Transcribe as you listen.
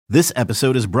This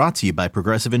episode is brought to you by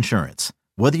Progressive Insurance.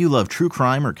 Whether you love true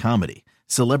crime or comedy,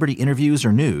 celebrity interviews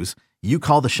or news, you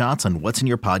call the shots on what's in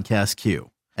your podcast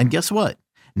queue. And guess what?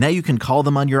 Now you can call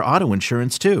them on your auto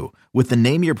insurance too with the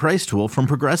Name Your Price tool from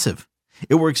Progressive.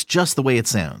 It works just the way it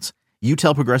sounds. You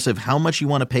tell Progressive how much you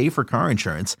want to pay for car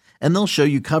insurance, and they'll show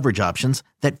you coverage options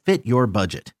that fit your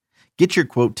budget. Get your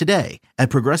quote today at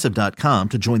Progressive.com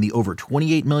to join the over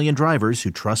 28 million drivers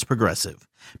who trust Progressive.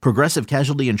 Progressive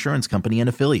Casualty Insurance Company and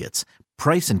Affiliates.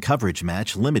 Price and coverage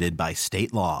match limited by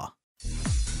state law.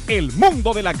 El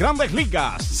mundo de las grandes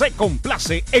ligas se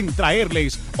complace en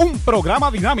traerles un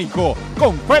programa dinámico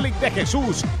con Félix de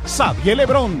Jesús, Xavier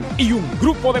Lebrón y un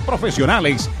grupo de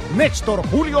profesionales, Néstor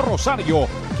Julio Rosario,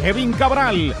 Kevin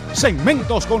Cabral,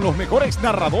 segmentos con los mejores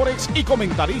narradores y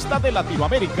comentaristas de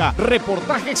Latinoamérica,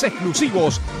 reportajes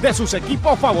exclusivos de sus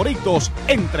equipos favoritos,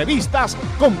 entrevistas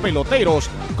con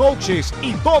peloteros, coaches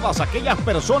y todas aquellas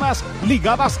personas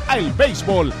ligadas al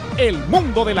béisbol. El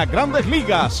mundo de las grandes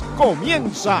ligas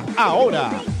comienza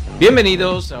ahora.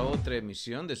 Bienvenidos a otra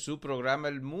emisión de su programa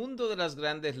El Mundo de las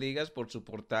Grandes Ligas por sus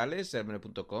portales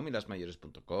sermene.com y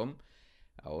lasmayores.com.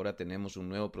 Ahora tenemos un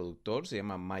nuevo productor, se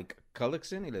llama Mike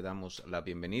Cullickson, y le damos la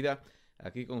bienvenida.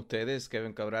 Aquí con ustedes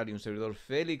Kevin Cabral y un servidor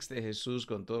Félix de Jesús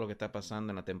con todo lo que está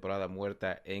pasando en la temporada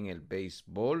muerta en el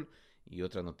béisbol y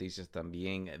otras noticias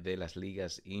también de las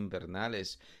ligas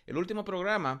invernales. El último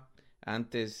programa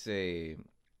antes del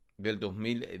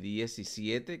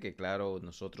 2017, que claro,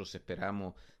 nosotros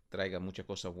esperamos traiga muchas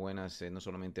cosas buenas, no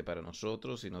solamente para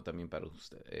nosotros, sino también para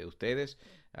ustedes,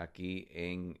 aquí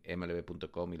en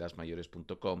mlb.com y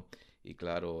lasmayores.com. Y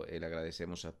claro, le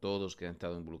agradecemos a todos que han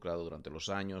estado involucrados durante los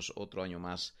años. Otro año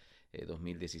más,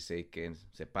 2016, que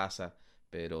se pasa,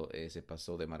 pero se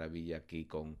pasó de maravilla aquí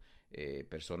con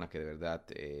personas que de verdad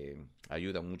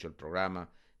ayudan mucho el programa.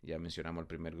 Ya mencionamos el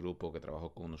primer grupo que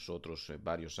trabajó con nosotros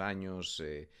varios años,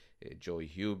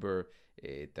 Joey Huber,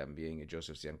 también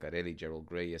Joseph Ciancarelli, Gerald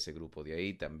Gray, ese grupo de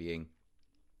ahí, también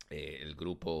el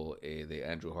grupo de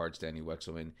Andrew Hart, Danny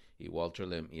Wexelman y Walter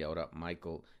Lim, y ahora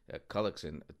Michael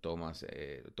Cullickson toma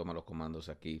los comandos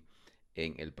aquí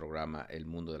en el programa El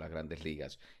Mundo de las Grandes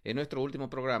Ligas. En nuestro último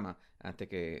programa, antes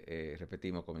que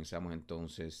repetimos, comenzamos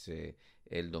entonces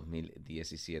el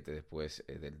 2017 después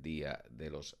del Día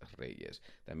de los Reyes.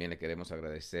 También le queremos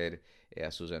agradecer a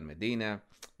Susan Medina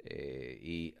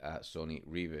y a Sonny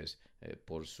Rivers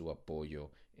por su apoyo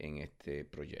en este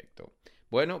proyecto.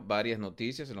 Bueno, varias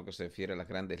noticias en lo que se refiere a las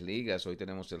Grandes Ligas. Hoy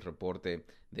tenemos el reporte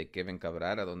de Kevin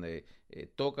Cabral, donde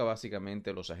toca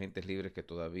básicamente los agentes libres que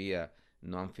todavía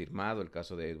no han firmado, el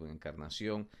caso de Edwin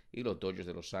Encarnación, y los Dodgers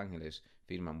de Los Ángeles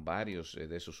firman varios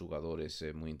de esos jugadores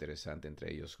muy interesantes,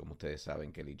 entre ellos, como ustedes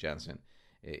saben, Kelly Jansen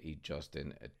y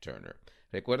Justin Turner.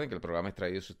 Recuerden que el programa es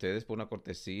traído a ustedes por una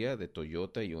cortesía de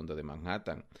Toyota y Honda de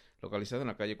Manhattan, localizado en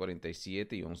la calle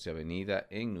 47 y 11 Avenida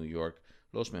en New York.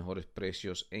 Los mejores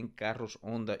precios en carros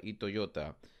Honda y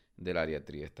Toyota del área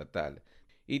triestatal.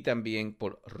 Y también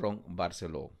por Ron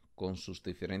Barceló, con sus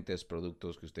diferentes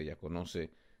productos que usted ya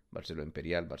conoce: Barceló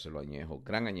Imperial, Barceló Añejo,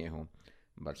 Gran Añejo,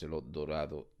 Barceló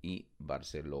Dorado y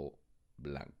Barceló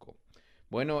Blanco.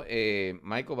 Bueno,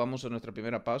 Michael, vamos a nuestra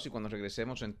primera pausa y cuando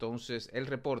regresemos entonces el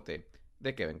reporte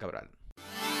de Kevin Cabral.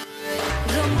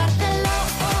 Ron Barceló,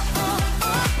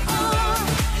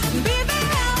 vive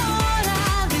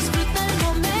ahora, disfruta el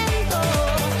momento.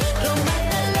 Ron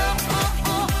Barceló,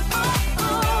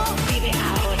 vive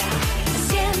ahora,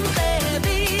 siente,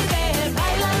 vive,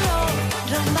 bailalo.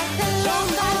 Ron Barceló,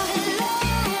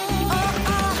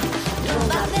 Ron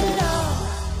Barceló.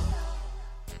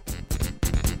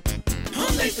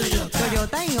 Honda y Toyota.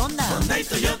 Toyota y Honda. Honda y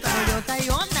Toyota. Toyota y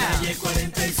Honda. Calle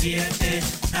 47,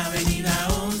 Avenida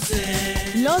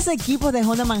 11. Los equipos de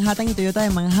Honda Manhattan y Toyota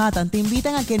de Manhattan te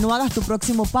invitan a que no hagas tu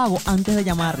próximo pago antes de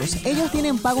llamarlos. Ellos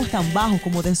tienen pagos tan bajos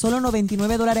como de solo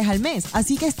 $99 al mes,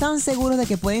 así que están seguros de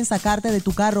que pueden sacarte de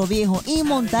tu carro viejo y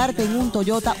montarte en un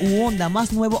Toyota u Honda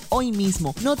más nuevo hoy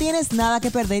mismo. No tienes nada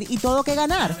que perder y todo que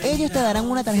ganar. Ellos te darán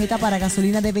una tarjeta para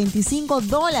gasolina de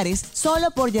 $25 solo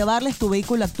por llevarles tu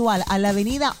vehículo actual a la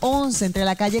Avenida 11 entre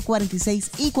la calle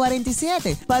 46 y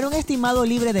 47 para un estimado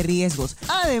libre de riesgos.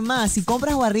 Además, si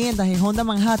compras o arriendas en Honda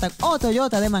Manhattan o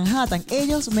Toyota de Manhattan,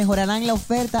 ellos mejorarán la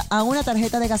oferta a una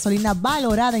tarjeta de gasolina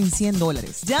valorada en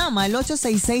 $100. Llama al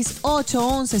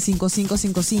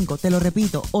 866-811-5555. Te lo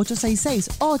repito,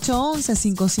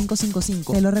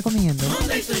 866-811-5555. Te lo recomiendo.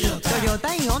 Honda y Toyota.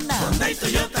 Toyota y Honda. Honda y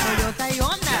Toyota. Toyota y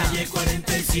Honda. Calle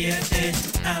 47,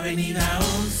 Avenida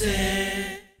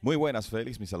 11. Muy buenas,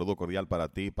 Félix. Mi saludo cordial para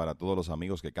ti y para todos los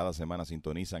amigos que cada semana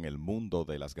sintonizan el mundo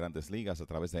de las grandes ligas a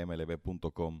través de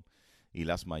mlb.com y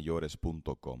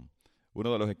lasmayores.com.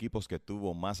 Uno de los equipos que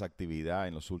tuvo más actividad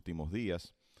en los últimos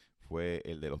días fue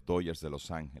el de los Dodgers de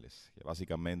Los Ángeles, que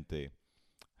básicamente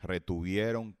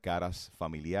retuvieron caras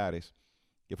familiares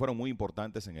que fueron muy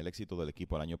importantes en el éxito del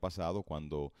equipo el año pasado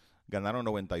cuando ganaron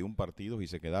 91 partidos y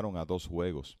se quedaron a 2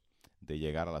 juegos de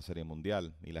llegar a la Serie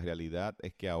Mundial. Y la realidad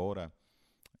es que ahora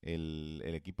el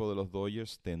equipo de los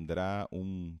Dodgers tendrá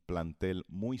un plantel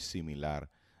muy similar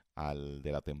al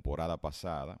de la temporada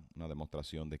pasada, una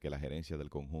demostración de que la gerencia del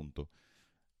conjunto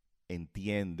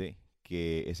entiende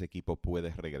que ese equipo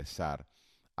puede regresar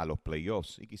a los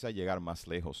playoffs y quizá llegar más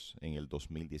lejos en el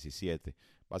 2017.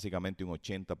 Básicamente un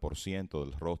 80%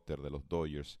 del roster de los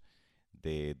Dodgers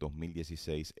de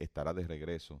 2016 estará de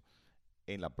regreso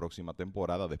en la próxima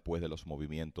temporada después de los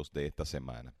movimientos de esta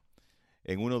semana.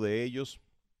 En uno de ellos,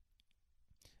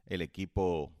 el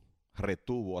equipo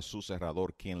retuvo a su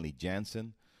cerrador Kenley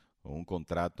Jansen con un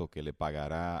contrato que le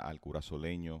pagará al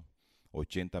curazoleño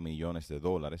 $80 millones,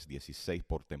 16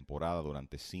 por temporada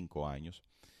durante 5 años.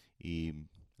 Y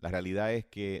la realidad es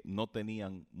que no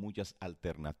tenían muchas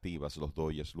alternativas los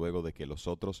Dodgers luego de que los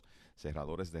otros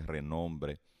cerradores de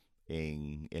renombre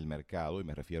en el mercado, y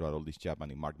me refiero a Aroldis Chapman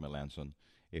y Mark Melancon,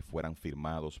 fueran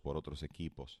firmados por otros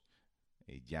equipos,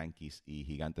 Yankees y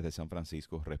Gigantes de San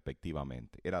Francisco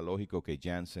respectivamente. Era lógico que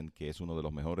Jansen, que es uno de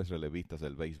los mejores relevistas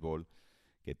del béisbol,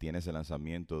 que tiene ese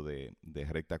lanzamiento de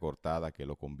recta cortada que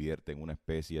lo convierte en una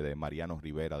especie de Mariano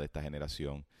Rivera de esta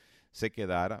generación, se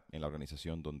quedara en la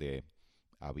organización donde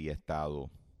había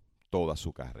estado toda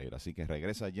su carrera. Así que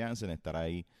regresa Jansen, estará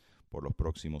ahí por los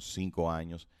próximos 5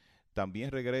 años.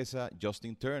 También regresa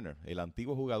Justin Turner, el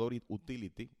antiguo jugador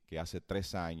utility que hace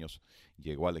 3 años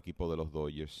llegó al equipo de los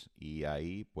Dodgers y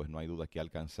ahí pues no hay duda que ha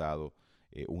alcanzado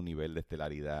un nivel de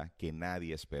estelaridad que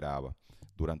nadie esperaba.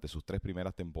 Durante sus 3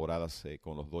 primeras temporadas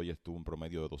con los Dodgers tuvo un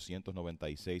promedio de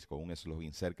 296 con un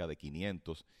slogan cerca de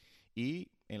 500 y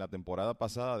en la temporada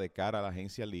pasada de cara a la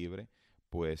agencia libre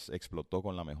pues explotó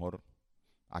con la mejor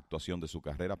actuación de su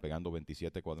carrera, pegando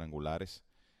 27 cuadrangulares,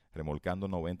 remolcando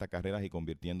 90 carreras y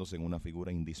convirtiéndose en una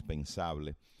figura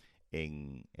indispensable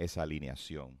en esa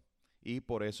alineación. Y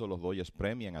por eso los Dodgers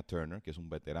premian a Turner, que es un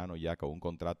veterano ya con un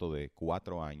contrato de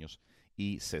 4 años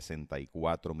y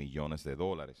 $64 millones.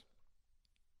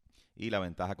 Y la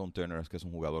ventaja con Turner es que es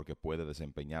un jugador que puede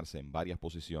desempeñarse en varias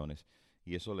posiciones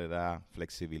y eso le da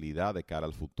flexibilidad de cara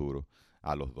al futuro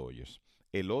a los Dodgers.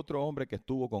 El otro hombre que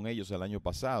estuvo con ellos el año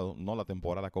pasado, no la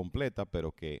temporada completa,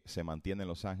 pero que se mantiene en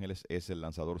Los Ángeles, es el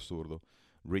lanzador zurdo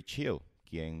Rich Hill,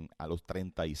 quien a los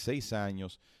 36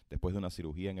 años, después de una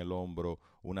cirugía en el hombro,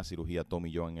 una cirugía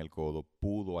Tommy John en el codo,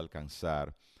 pudo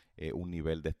alcanzar un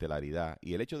nivel de estelaridad.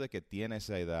 Y el hecho de que tiene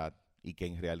esa edad y que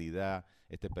en realidad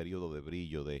este periodo de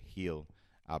brillo de Hill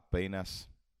apenas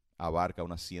abarca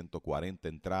unas 140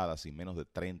 entradas y menos de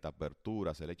 30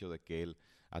 aperturas, el hecho de que él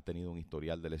ha tenido un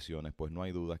historial de lesiones, pues no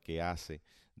hay duda que hace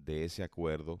de ese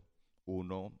acuerdo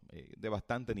uno de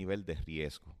bastante nivel de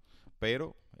riesgo.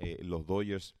 Pero los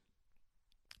Dodgers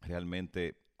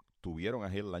realmente tuvieron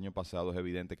a Hill el año pasado. Es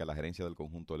evidente que a la gerencia del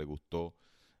conjunto le gustó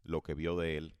lo que vio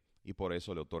de él y por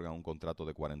eso le otorgan un contrato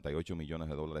de $48 millones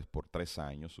por 3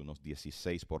 años, unos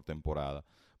 16 por temporada,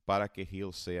 para que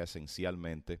Hill sea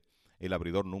esencialmente el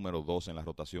abridor número 2 en la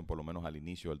rotación, por lo menos al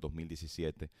inicio del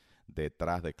 2017,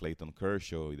 detrás de Clayton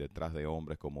Kershaw y detrás de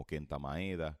hombres como Kenta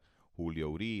Maeda, Julio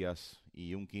Urías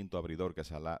y un quinto abridor que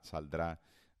saldrá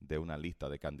de una lista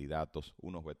de candidatos,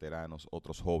 unos veteranos,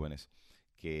 otros jóvenes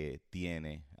que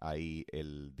tiene ahí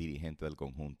el dirigente del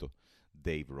conjunto,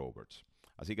 Dave Roberts.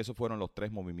 Así que esos fueron los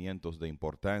 3 movimientos de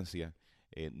importancia.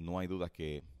 No hay duda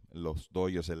que los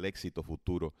Dodgers, el éxito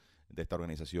futuro de esta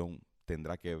organización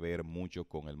tendrá que ver mucho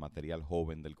con el material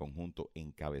joven del conjunto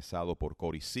encabezado por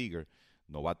Corey Seager,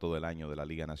 novato del año de la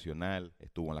Liga Nacional,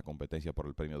 estuvo en la competencia por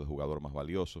el premio de jugador más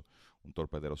valioso, un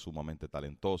torpedero sumamente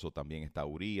talentoso. También está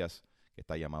Urías, que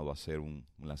está llamado a ser un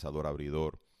lanzador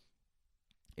abridor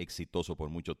exitoso por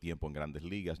mucho tiempo en Grandes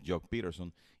Ligas, Jock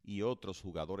Peterson y otros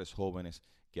jugadores jóvenes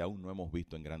que aún no hemos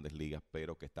visto en Grandes Ligas,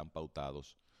 pero que están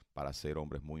pautados para ser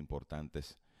hombres muy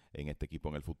importantes en este equipo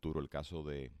en el futuro. El caso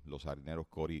de los jardineros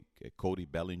Cody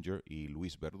Bellinger y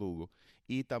Luis Verdugo.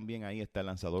 Y también ahí está el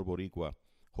lanzador boricua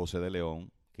José de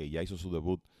León, que ya hizo su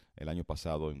debut el año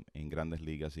pasado en Grandes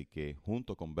Ligas y que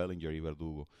junto con Bellinger y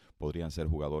Verdugo podrían ser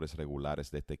jugadores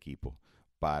regulares de este equipo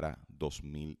para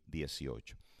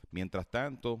 2018. Mientras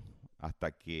tanto,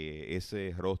 hasta que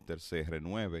ese roster se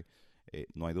renueve,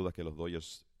 no hay duda que los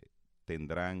Dodgers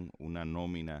tendrán una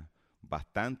nómina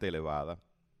bastante elevada,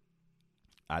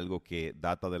 algo que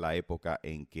data de la época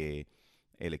en que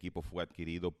el equipo fue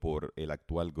adquirido por el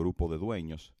actual grupo de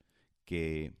dueños,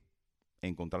 que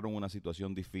encontraron una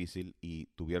situación difícil y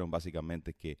tuvieron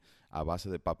básicamente que, a base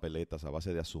de papeletas, a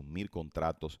base de asumir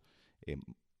contratos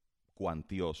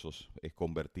cuantiosos, es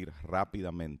convertir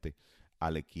rápidamente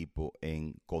al equipo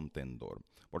en contendor.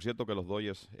 Por cierto que los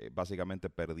Dodgers básicamente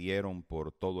perdieron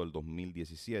por todo el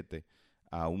 2017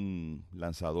 a un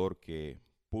lanzador que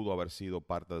pudo haber sido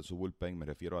parte de su bullpen. Me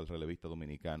refiero al relevista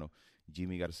dominicano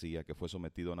Jimmy García, que fue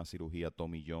sometido a una cirugía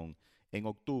Tommy John en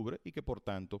octubre y que por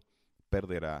tanto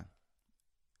perderá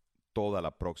toda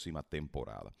la próxima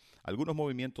temporada. Algunos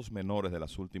movimientos menores de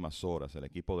las últimas horas. El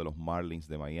equipo de los Marlins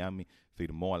de Miami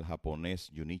firmó al japonés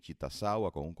Junichi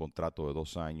Tazawa con un contrato de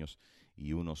 2 años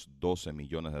y unos $12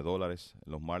 millones.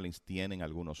 Los Marlins tienen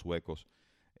algunos huecos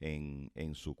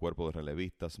en su cuerpo de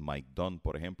relevistas. Mike Dunn,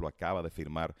 por ejemplo, acaba de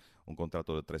firmar un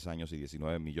contrato de 3 años y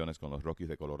 19 millones con los Rockies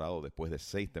de Colorado después de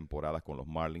 6 temporadas con los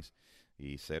Marlins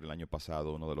y ser el año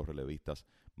pasado uno de los relevistas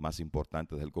más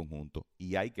importantes del conjunto.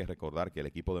 Y hay que recordar que el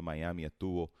equipo de Miami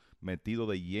estuvo metido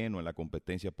de lleno en la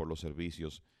competencia por los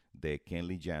servicios de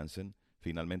Kenley Jansen.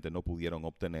 Finalmente no pudieron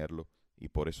obtenerlo y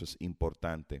por eso es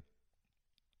importante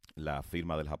la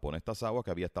firma del japonés Tazawa,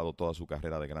 que había estado toda su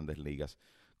carrera de Grandes Ligas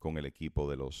con el equipo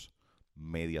de los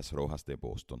Medias Rojas de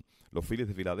Boston. Los Phillies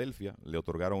de Filadelfia le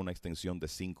otorgaron una extensión de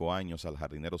 5 años al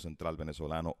jardinero central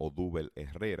venezolano Odubel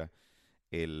Herrera.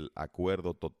 El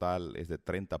acuerdo total es de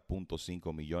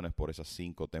 $30.5 millones por esas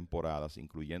 5 temporadas,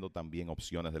 incluyendo también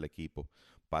opciones del equipo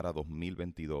para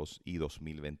 2022 y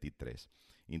 2023.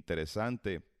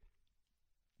 Interesante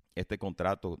este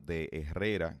contrato de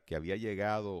Herrera, que había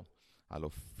llegado a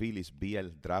los Phillies vía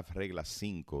el draft regla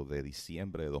 5 de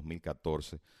diciembre de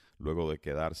 2014, luego de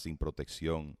quedar sin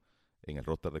protección en el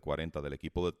roster de 40 del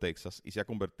equipo de Texas, y se ha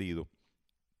convertido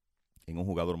en un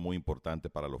jugador muy importante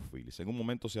para los Phillies. En un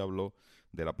momento se habló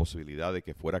de la posibilidad de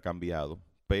que fuera cambiado,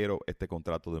 pero este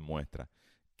contrato demuestra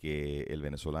que el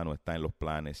venezolano está en los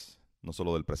planes, no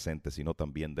solo del presente, sino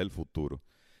también del futuro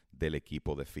del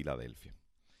equipo de Filadelfia.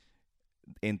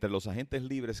 Entre los agentes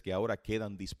libres que ahora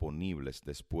quedan disponibles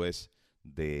después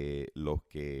de los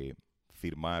que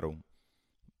firmaron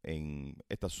en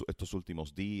estos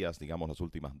últimos días, digamos las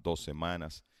últimas 2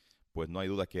 semanas, pues no hay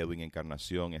duda que Edwin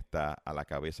Encarnación está a la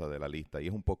cabeza de la lista y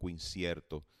es un poco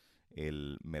incierto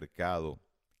el mercado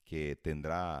que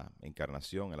tendrá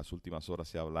Encarnación. En las últimas horas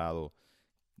se ha hablado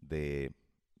de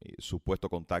supuesto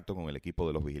contacto con el equipo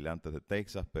de los Vigilantes de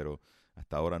Texas, pero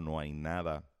hasta ahora no hay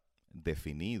nada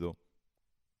definido.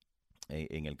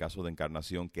 En el caso de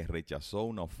Encarnación, que rechazó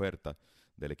una oferta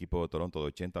del equipo de Toronto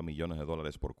de $80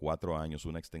 millones por 4 años,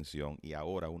 una extensión, y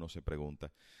ahora uno se pregunta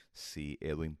si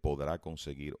Edwin podrá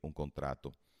conseguir un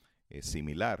contrato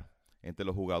similar. Entre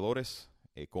los jugadores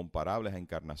comparables a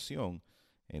Encarnación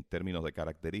en términos de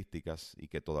características y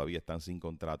que todavía están sin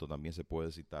contrato, también se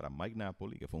puede citar a Mike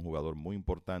Napoli, que fue un jugador muy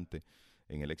importante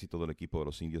en el éxito del equipo de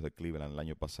los Indios de Cleveland el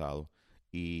año pasado,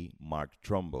 y Mark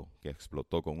Trumbo, que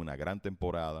explotó con una gran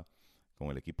temporada con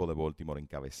el equipo de Baltimore,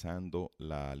 encabezando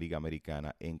la Liga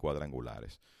Americana en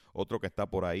cuadrangulares. Otro que está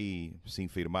por ahí sin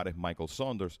firmar es Michael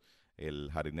Saunders, el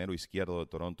jardinero izquierdo de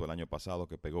Toronto el año pasado,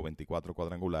 que pegó 24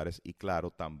 cuadrangulares, y claro,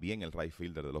 también el right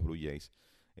fielder de los Blue Jays,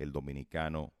 el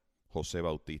dominicano José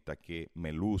Bautista, que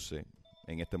me luce,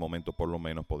 en este momento por lo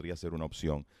menos, podría ser una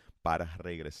opción para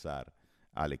regresar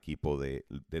al equipo de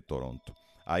Toronto.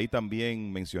 Ahí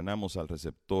también mencionamos al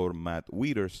receptor Matt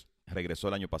Wieters. Regresó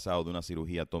el año pasado de una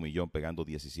cirugía Tommy John, pegando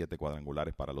 17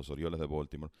 cuadrangulares para los Orioles de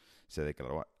Baltimore. Se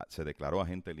declaró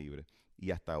agente libre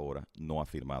y hasta ahora no ha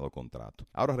firmado contrato.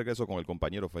 Ahora regreso con el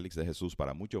compañero Félix de Jesús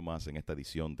para mucho más en esta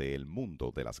edición de El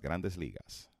Mundo de las Grandes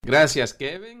Ligas. Gracias,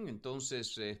 Kevin.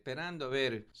 Entonces, esperando a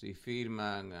ver si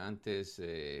firman antes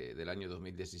del año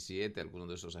 2017 algunos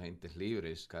de esos agentes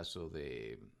libres, caso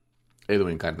de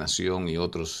Edwin Encarnación y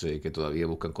otros que todavía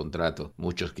buscan contrato.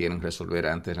 Muchos quieren resolver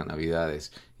antes de las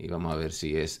Navidades y vamos a ver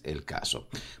si es el caso.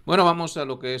 Bueno, vamos a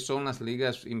lo que son las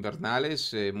ligas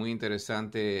invernales. Muy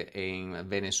interesante en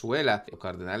Venezuela. Los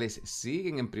Cardenales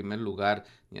siguen en primer lugar.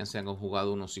 Ya se han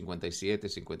jugado unos 57,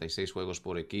 56 juegos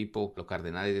por equipo. Los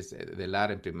Cardenales de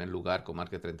Lara en primer lugar con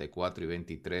marca 34 y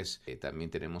 23. También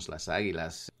tenemos las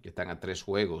Águilas que están a 3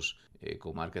 juegos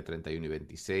con marca 31 y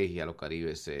 26. Y a los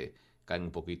Caribes caen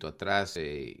un poquito atrás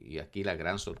y aquí la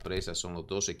gran sorpresa son los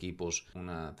 2 equipos,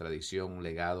 una tradición, un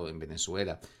legado en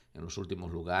Venezuela en los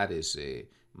últimos lugares.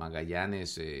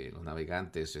 Magallanes, los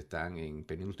Navegantes están en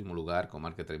penúltimo lugar con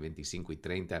marca 25 y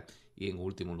 30 y en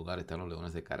último lugar están los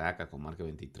Leones de Caracas con marca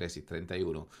 23 y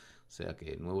 31, o sea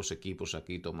que nuevos equipos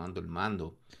aquí tomando el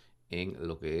mando en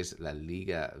lo que es la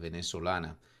Liga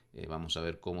Venezolana. Vamos a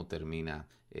ver cómo termina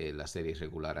la serie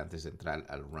regular antes de entrar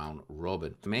al round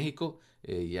robin. México,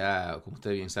 ya como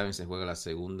ustedes bien saben, se juega la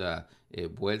segunda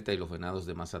vuelta y los Venados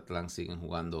de Mazatlán siguen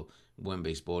jugando buen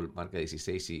béisbol, marca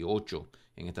 16-8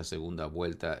 en esta segunda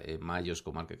vuelta. Mayos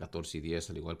con marca 14-10,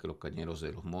 al igual que los Cañeros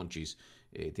de los Monchis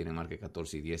tienen marca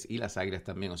 14-10 y las Águilas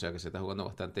también, o sea que se está jugando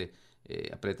bastante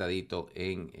apretadito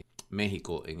en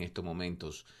México en estos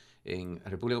momentos. En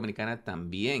República Dominicana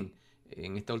también.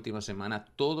 En esta última semana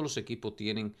todos los equipos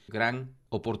tienen gran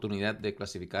oportunidad de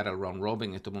clasificar al round robin.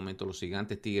 En estos momentos los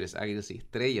Gigantes, Tigres, Águilas y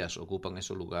Estrellas ocupan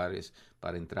esos lugares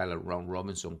para entrar al round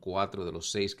robin. Son 4 de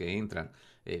los 6 que entran.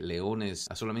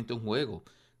 Leones a solamente un juego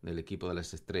del equipo de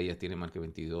las Estrellas, tiene marca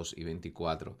 22 y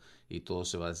 24 y todo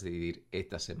se va a decidir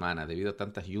esta semana. Debido a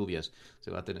tantas lluvias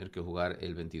se va a tener que jugar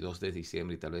el 22 de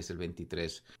diciembre y tal vez el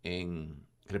 23 en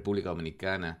República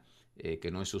Dominicana.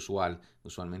 Que no es usual.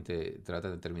 Usualmente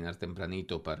tratan de terminar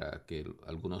tempranito para que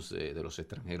algunos de los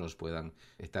extranjeros puedan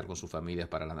estar con sus familias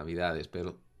para las Navidades,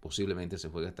 pero posiblemente se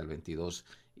juegue hasta el 22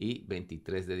 y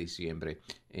 23 de diciembre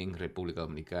en República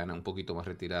Dominicana. Un poquito más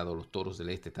retirado, los Toros del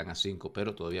Este están a 5,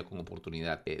 pero todavía con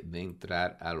oportunidad de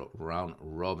entrar al round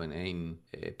robin. En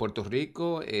Puerto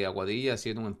Rico, Aguadilla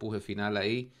haciendo un empuje final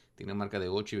ahí. Tienen marca de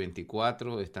 8 y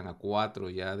 24, están a 4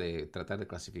 ya de tratar de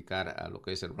clasificar a lo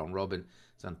que es el round robin.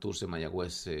 Santurce,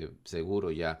 Mayagüez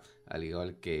seguro ya, al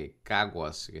igual que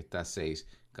Caguas, que está a 6,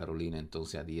 Carolina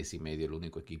entonces a 10 y medio, el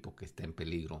único equipo que está en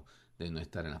peligro de no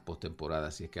estar en las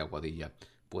postemporadas, si es que Aguadilla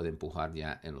puede empujar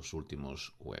ya en los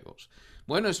últimos juegos.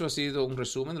 Bueno, eso ha sido un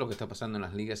resumen de lo que está pasando en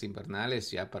las ligas invernales.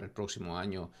 Ya para el próximo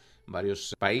año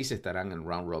varios países estarán en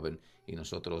round robin y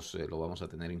nosotros lo vamos a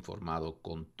tener informado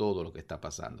con todo lo que está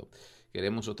pasando.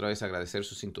 Queremos otra vez agradecer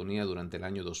su sintonía durante el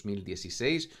año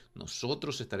 2016.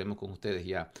 Nosotros estaremos con ustedes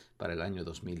ya para el año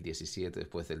 2017,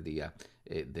 después del Día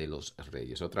de los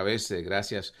Reyes. Otra vez,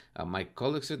 gracias a Mike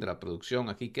Cullickson de la producción.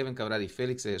 Aquí Kevin Cabral y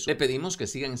Félix de Jesús. Le pedimos que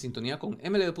sigan en sintonía con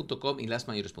mlb.com y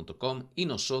lasmayores.com y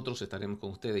nosotros estaremos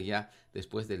con ustedes ya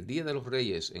después del Día de los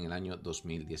Reyes en el año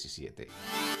 2017.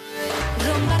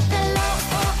 Rompártelo,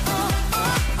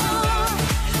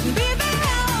 vive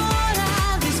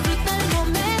ahora, disfruta el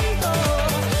momento.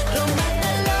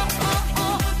 Rompártelo,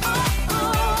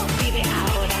 vive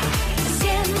ahora,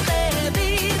 siente,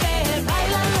 vive,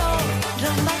 bailalo.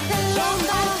 Rompártelo,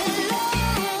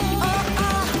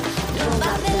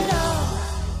 rompártelo.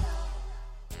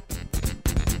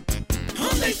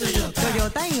 Honda y Toyota.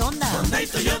 Toyota y Honda. Honda y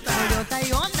Toyota. Toyota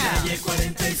y Honda. Calle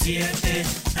 47,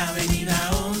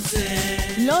 Avenida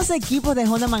 11. Los equipos de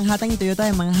Honda Manhattan y Toyota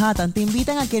de Manhattan te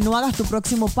invitan a que no hagas tu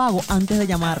próximo pago antes de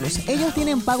llamarlos. Ellos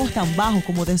tienen pagos tan bajos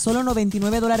como de solo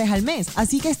 $99 al mes,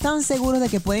 así que están seguros de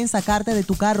que pueden sacarte de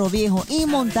tu carro viejo y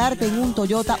montarte en un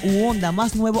Toyota u Honda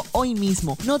más nuevo hoy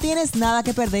mismo. No tienes nada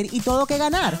que perder y todo que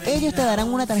ganar. Ellos te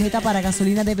darán una tarjeta para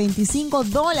gasolina de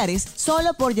 $25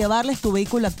 solo por llevarles tu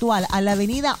vehículo actual a la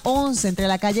avenida 11 entre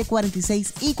la calle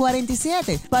 46 y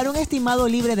 47 para un estimado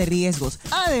libre de riesgos.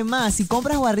 Además, si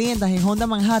compras o arriendas en Honda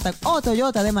Manhattan o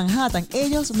Toyota de Manhattan,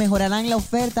 ellos mejorarán la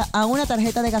oferta a una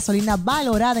tarjeta de gasolina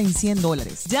valorada en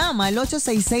 $100. Llama al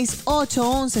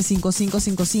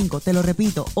 866-811-5555. Te lo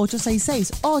repito,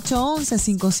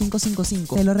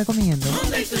 866-811-5555. Te lo recomiendo.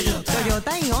 Honda y Toyota.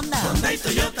 Toyota y Honda. Honda y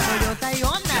Toyota. Toyota y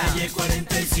Honda. Calle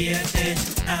 47,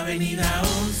 Avenida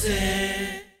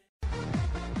 11.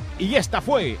 Y esta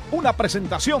fue una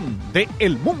presentación de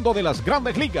El Mundo de las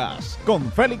Grandes Ligas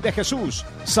con Félix de Jesús,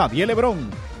 Sadiel Lebrón,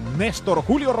 Néstor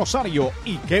Julio Rosario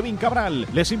y Kevin Cabral.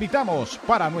 Les invitamos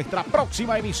para nuestra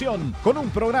próxima emisión con un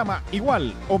programa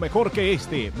igual o mejor que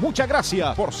este. Muchas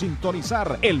gracias por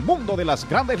sintonizar El Mundo de las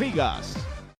Grandes Ligas.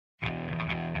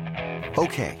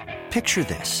 Okay, picture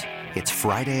this. It's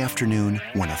Friday afternoon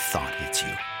when a thought hits you.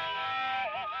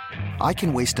 I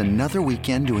can waste another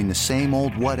weekend doing the same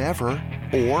old whatever,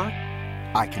 or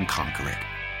I can conquer it.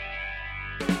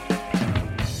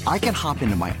 I can hop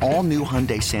into my all-new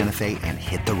Hyundai Santa Fe and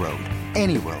hit the road.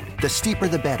 Any road. The steeper,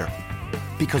 the better.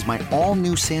 Because my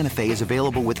all-new Santa Fe is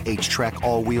available with H-Track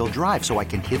all-wheel drive, so I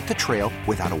can hit the trail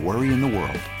without a worry in the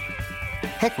world.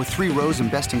 Heck, with 3 rows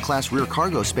and best-in-class rear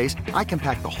cargo space, I can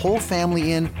pack the whole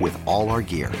family in with all our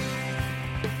gear.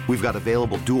 We've got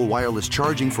available dual wireless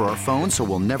charging for our phones, so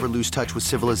we'll never lose touch with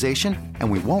civilization, and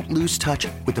we won't lose touch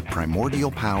with the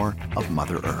primordial power of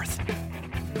Mother Earth.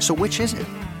 So which is it?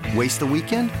 Waste the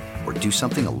weekend or do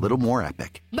something a little more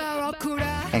epic?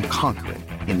 And conquer it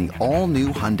in the all-new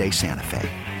Hyundai Santa Fe.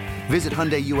 Visit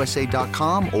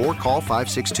HyundaiUSA.com or call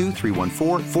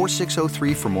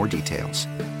 562-314-4603 for more details.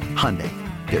 Hyundai,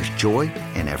 there's joy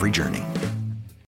in every journey.